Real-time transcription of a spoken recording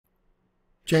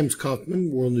James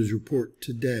Kaufman, World News Report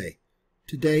today.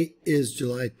 Today is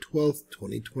July 12th,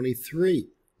 2023,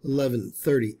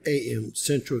 11:30 a.m.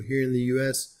 Central here in the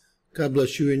U.S. God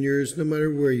bless you and yours, no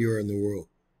matter where you are in the world.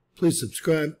 Please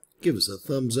subscribe, give us a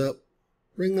thumbs up,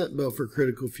 ring that bell for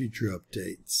critical future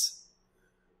updates.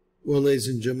 Well, ladies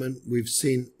and gentlemen, we've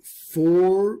seen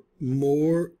 4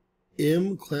 more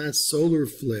M-class solar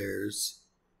flares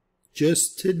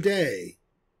just today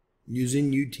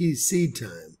using UTC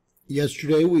time.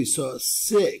 Yesterday we saw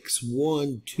 6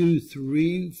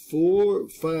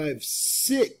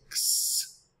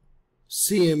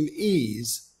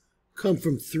 CMEs come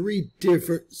from 3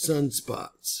 different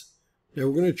sunspots. Now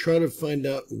we're going to try to find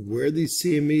out where these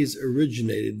CMEs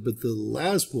originated, but the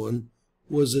last one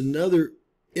was another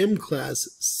M-class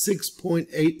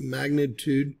 6.8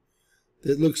 magnitude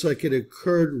that looks like it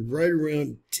occurred right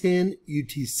around 10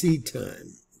 UTC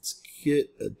time. Let's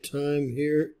get a time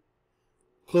here.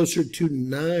 Closer to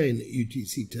 9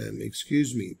 UTC time,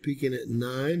 peaking at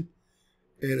 9,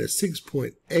 and a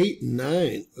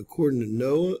 6.89 according to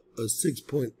NOAA, a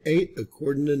 6.8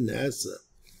 according to NASA.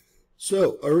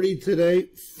 So already today,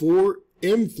 4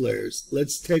 M flares.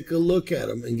 Let's take a look at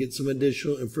them and get some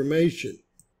additional information.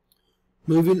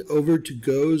 Moving over to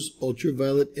GOES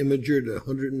ultraviolet imager at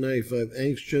 195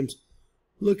 angstroms,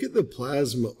 look at the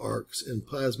plasma arcs and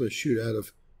plasma shootout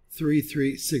of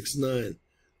 3369.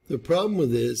 The problem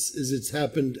with this is it's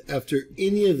happened after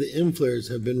any of the M flares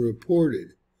have been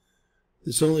reported.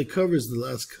 This only covers the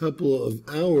last couple of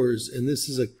hours, and this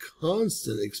is a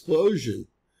constant explosion.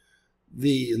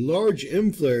 The large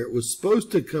M flare was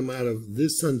supposed to come out of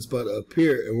this sunspot up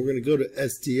here, and we're going to go to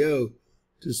STO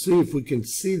to see if we can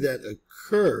see that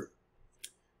occur.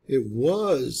 It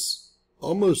was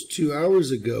almost 2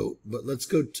 hours ago, but let's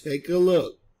go take a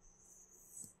look.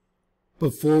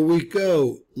 Before we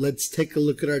go, let's take a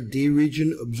look at our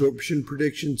D-Region Absorption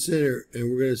Prediction Center,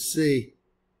 and we're going to see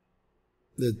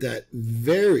that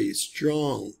very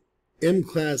strong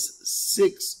M-class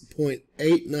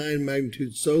 6.89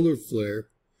 magnitude solar flare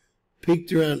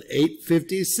peaked around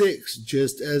 8:56,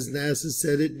 just as NASA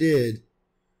said it did,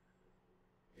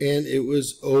 and it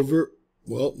was over,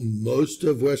 well, most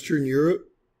of Western Europe,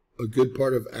 a good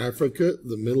part of Africa,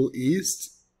 the Middle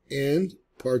East, and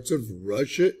parts of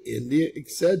Russia, India,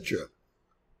 etc.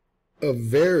 A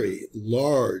very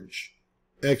large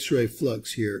X-ray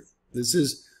flux here. This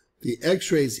is the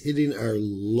X-rays hitting our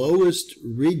lowest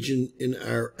region in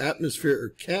our atmosphere or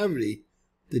cavity,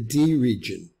 the D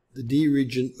region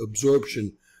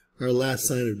absorption, our last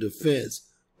sign of defense,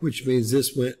 which means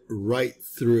this went right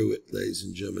through it, ladies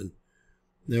and gentlemen.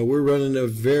 Now we're running a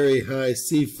very high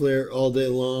C flare all day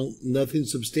long. Nothing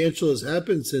substantial has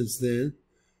happened since then,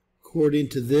 according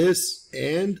to this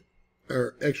and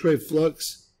our X-ray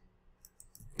flux.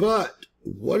 But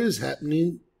what is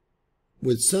happening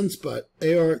with sunspot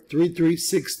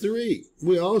AR3363?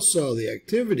 We all saw the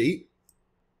activity.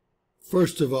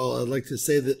 First of all, I'd like to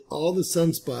say that all the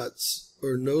sunspots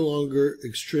are no longer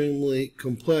extremely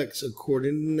complex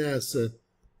according to NASA.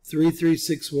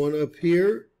 3361 up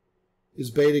here is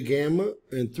beta gamma,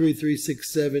 and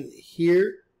 3367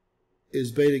 here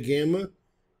is beta gamma.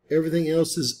 Everything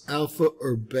else is alpha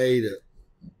or beta.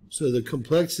 So the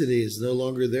complexity is no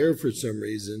longer there for some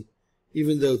reason,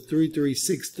 even though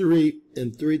 3363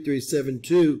 and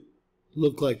 3372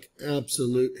 look like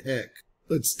absolute heck.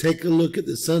 Let's take a look at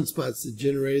the sunspots that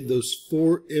generated those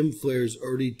 4 M flares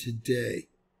already today.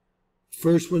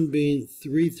 First one being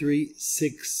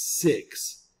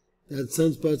 3366. That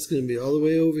sunspot's going to be all the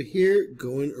way over here,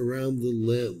 going around the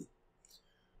limb.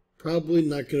 Probably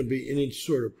not going to be any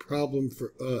sort of problem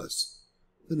for us.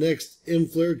 The next M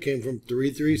flare came from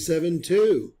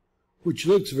 3372, which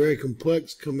looks very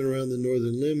complex coming around the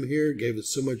northern limb here. Gave us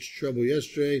so much trouble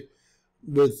yesterday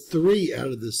with 3 out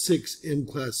of the 6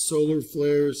 M-class solar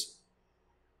flares.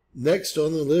 Next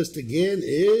on the list again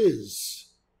is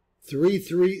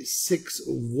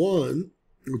 3361,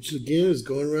 which again is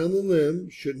going around the limb.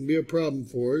 Shouldn't be a problem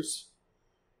for us.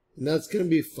 And that's going to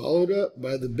be followed up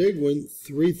by the big one,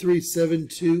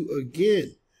 3372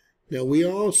 again. Now, we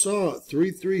all saw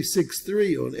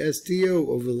 3363 on STO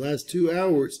over the last 2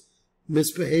 hours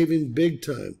misbehaving big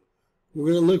time.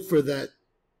 We're going to look for that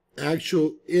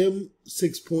actual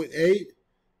M6.8,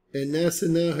 and NASA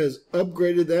now has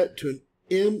upgraded that to an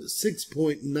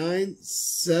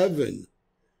M6.97.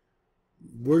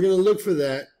 We're going to look for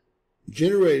that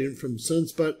generated from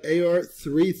sunspot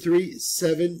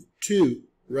AR3372.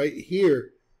 Right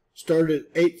here, started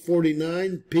at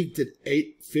 8:49, peaked at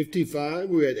 8:55.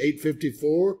 We had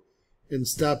 8:54 and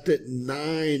stopped at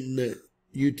 9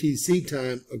 UTC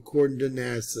time, according to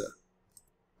NASA.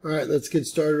 All right, let's get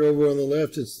started over on the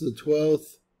left. It's the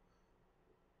 12th.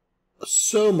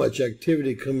 So much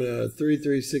activity coming out of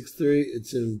 3363.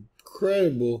 It's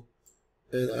incredible.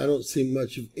 And I don't see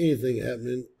much of anything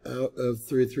happening out of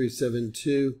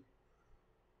 3372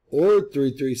 or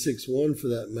 3361 for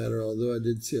that matter, although I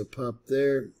did see a pop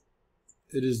there.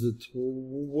 It is the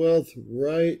 12th,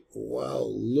 right?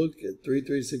 Wow, look at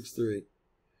 3363.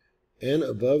 And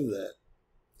above that.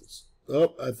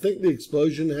 Oh, I think the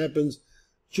explosion happens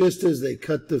just as they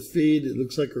cut the feed. It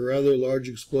looks like a rather large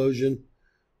explosion.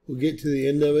 We'll get to the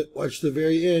end of it. Watch the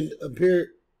very end up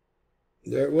here.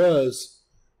 There it was.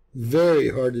 Very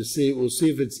hard to see. We'll see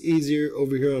if it's easier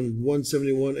over here on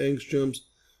 171 angstroms.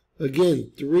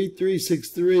 Again,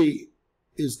 3363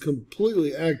 is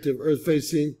completely active, Earth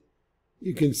facing.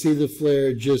 You can see the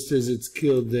flare just as it's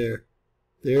killed there.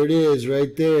 There it is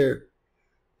right there.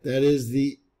 That is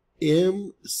the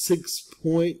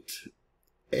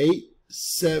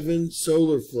M6.87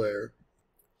 solar flare.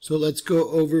 So let's go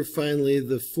over finally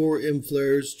the 4 M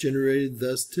flares generated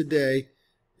thus today.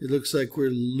 It looks like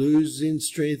we're losing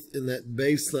strength in that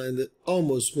baseline that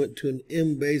almost went to an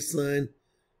M baseline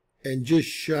and just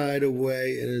shied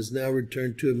away and has now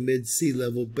returned to a mid-sea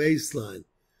level baseline.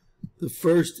 The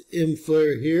first M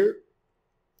flare here,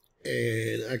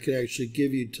 and I can actually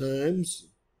give you times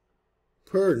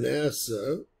per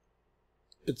NASA.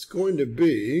 It's going to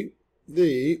be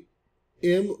the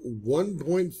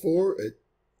M1.4 at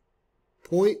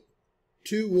 0.21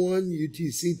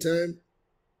 UTC time,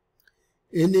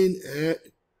 ending at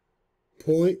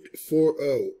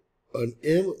 0.40. An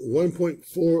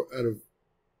M1.4 out of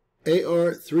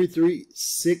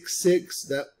AR3366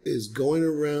 that is going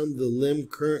around the limb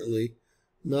currently,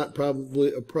 not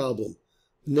probably a problem.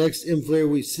 The next M flare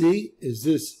we see is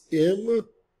this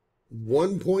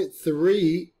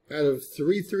M1.3 out of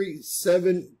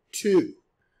 3372.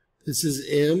 This is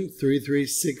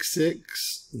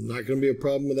M3366. Not going to be a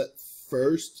problem with that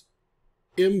first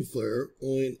M flare,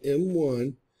 only an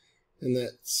M1. And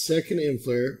that second M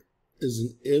flare is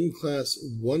an M class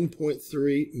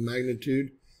 1.3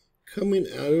 magnitude coming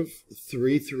out of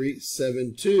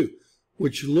 3372,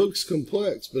 which looks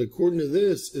complex, but according to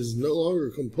this is no longer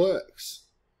complex.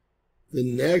 The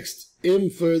next M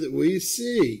flare that we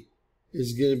see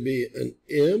is going to be an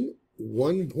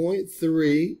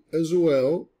M1.3 as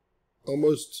well,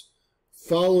 almost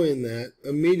following that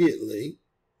immediately.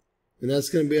 And that's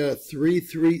going to be out of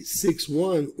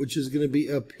 3361, which is going to be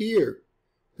up here.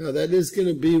 Now that is going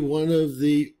to be one of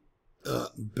the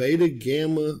beta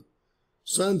gamma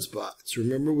sunspots.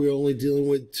 Remember, we're only dealing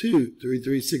with 2,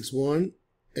 3361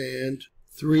 and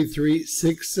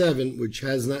 3367, which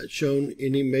has not shown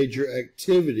any major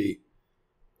activity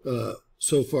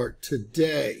so far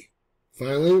today.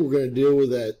 Finally, we're going to deal with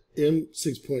that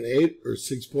M6.8 or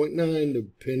 6.9,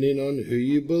 depending on who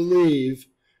you believe.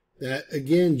 That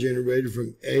again generated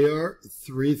from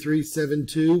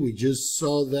AR3372. We just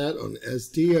saw that on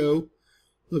STO.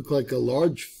 Looked like a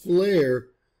large flare,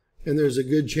 and there's a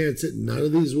good chance that none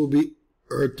of these will be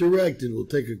Earth directed. We'll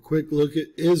take a quick look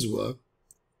at ISWA.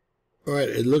 All right,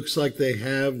 it looks like they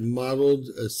have modeled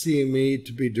a CME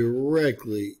to be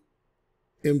directly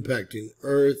impacting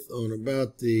Earth on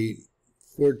about the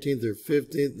 14th or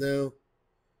 15th now.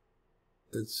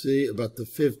 Let's see, about the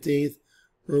 15th.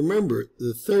 Remember,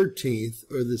 the 13th,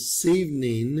 or this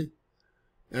evening,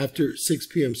 after 6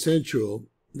 p.m. Central,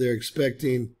 they're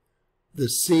expecting the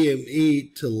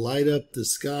CME to light up the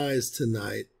skies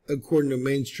tonight, according to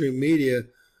mainstream media,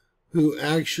 who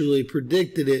actually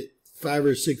predicted it 5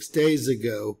 or 6 days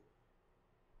ago.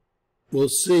 We'll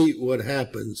see what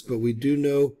happens, but we do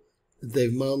know that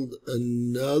they've modeled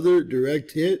another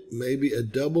direct hit, maybe a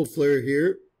double flare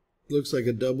here. Looks like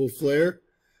a double flare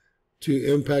to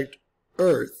impact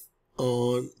Earth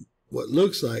on what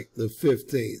looks like the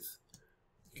 15th.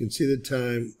 You can see the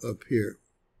time up here.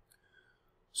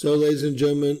 So, ladies and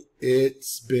gentlemen,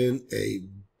 it's been a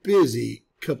busy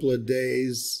couple of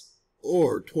days,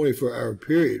 or 24-hour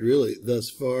period, really, thus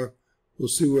far. We'll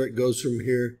see where it goes from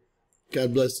here.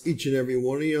 God bless each and every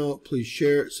one of y'all. Please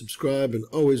share, subscribe, and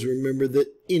always remember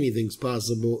that anything's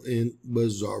possible in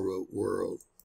Bizarro World.